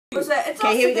It's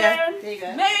Okay, here we go. there. There you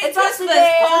go. Merry It's Christmas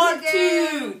part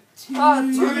 2. Part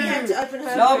 2. Mommy had to open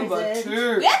her Number present.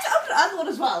 2. We had to open the other one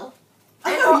as well.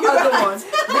 And Oh, the other one.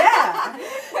 Yeah.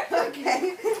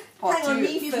 Okay. Part Hang on, 2.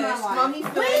 me Here's first. my one. Mommy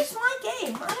Where's first. my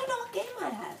game? I don't know what game I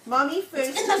have. Mommy first.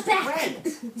 It's in the is back.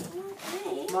 great.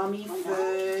 Okay. Mommy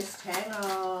first. Hang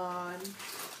on.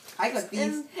 I got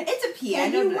these. It's a Can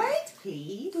piano you black. wait,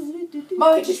 please?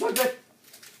 Mommy just went good.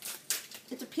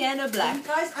 It's a piano black.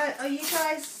 Guys, are you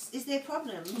guys? Is there a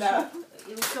problem? No.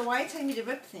 So why are you telling me to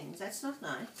rip things? That's not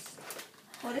nice.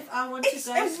 What if I want It's to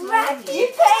go a slowly? wrapping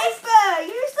paper.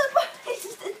 You're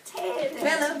supposed to tear it.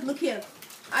 Bella, look here.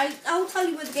 I'll tell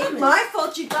you what the game It's is. not My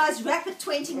fault. You guys wrap it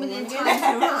 20 million times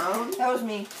around. That was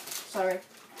me. Sorry.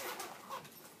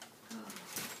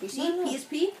 You see, No.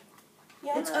 PSP.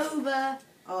 Yeah, It's no. over.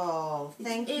 Oh,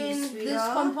 thank you, in sweetheart.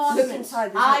 this compartment. Look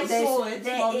inside. I There's- saw it,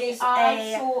 There Mommy. is I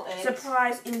a saw it.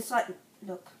 surprise inside.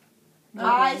 Look.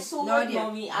 I saw No it, idea.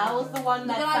 Mommy. I was the one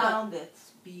that Look what I got. found it.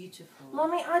 Beautiful.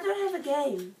 Mommy, I don't have a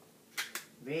game.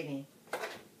 Really?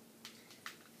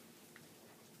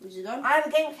 Is it on? I have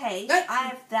a game case. Good. I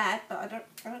have that, but I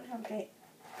don't have a game.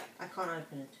 I can't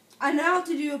open it. I know how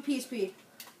to do a PSP.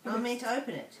 I'm meant to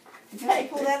open it. Okay,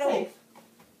 pull that Safe. off.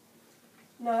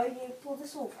 No, you pull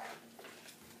this off.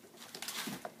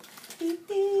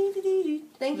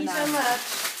 Thank you so much.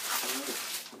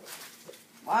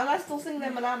 Why am I still singing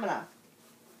that Mana?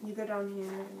 You go down here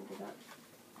and do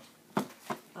that.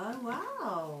 Oh,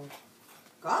 wow.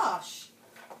 Gosh.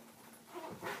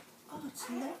 Oh, it's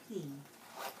lovely.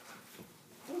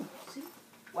 Oh, see?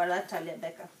 Well, I tell you,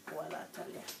 Becca. Well, I tell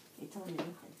you. You told me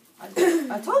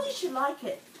nothing. I told you she'd like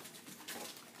it.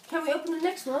 Can we open the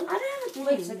next one? I don't have a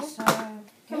Wait a game, second. so...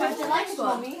 Can we open the next one?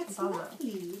 Mommy? That's Bummer.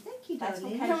 lovely. Thank you, That's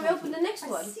darling. okay. Can we open the next I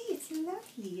one? see, it's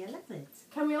lovely. I love it.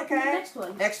 Can we open Okay. the next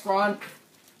one? Next one.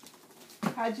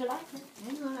 How'd you like it?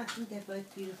 Hang on, I think they're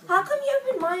both beautiful. How come you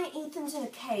open mine and Ethan's in a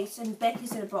case and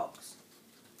Becky's in a box?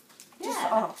 Just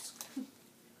ask.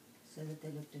 So that they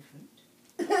look different.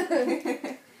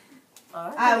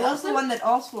 Alright. I was the one that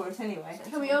asked for it anyway.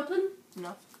 Can we open?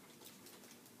 No.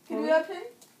 Can we open?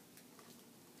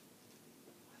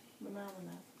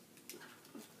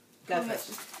 Go Come first.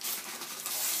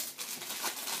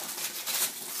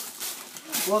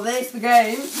 Well, there's the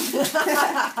game.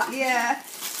 Yeah.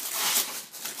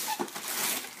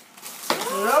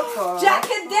 Look. Jack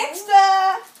and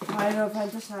Dexter! Final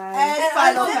Fantasy. And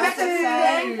Final got Fantasy!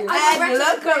 Ratchet And and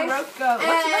Loco Clank. Roco.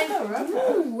 What's And- Loco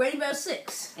Roco? Ooh, Rainbow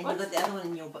Six. And you got the other one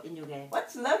in your game.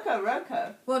 What's Loco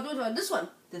Roco? What? This one.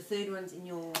 The third one's in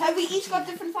your... Have we each got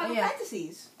different Final Yeah.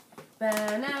 Fantasies? I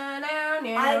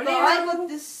I got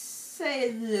this... I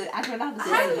don't know how to I say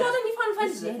haven't it. got any Final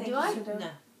This is Fantasy, the do I? thing. No.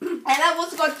 And I've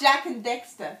also got Jack and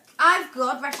Dexter. I've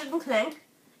got Ratchet and Clank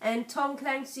and Tom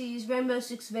Clancy's Rainbow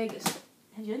Six Vegas.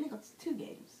 Have you only got 2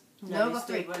 games? No, there's I got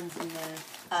third 3. one's in the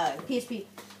Oh. PSP.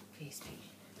 PSP.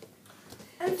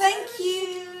 And thank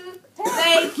you.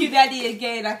 Thank you, Daddy,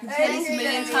 again. I can say this a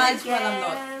million times, but I'm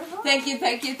not. Thank you,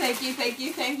 thank you, thank you, thank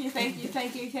you, thank you, thank you,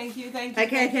 thank you, thank you, thank you.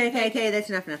 Okay, that's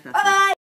enough. Bye-bye.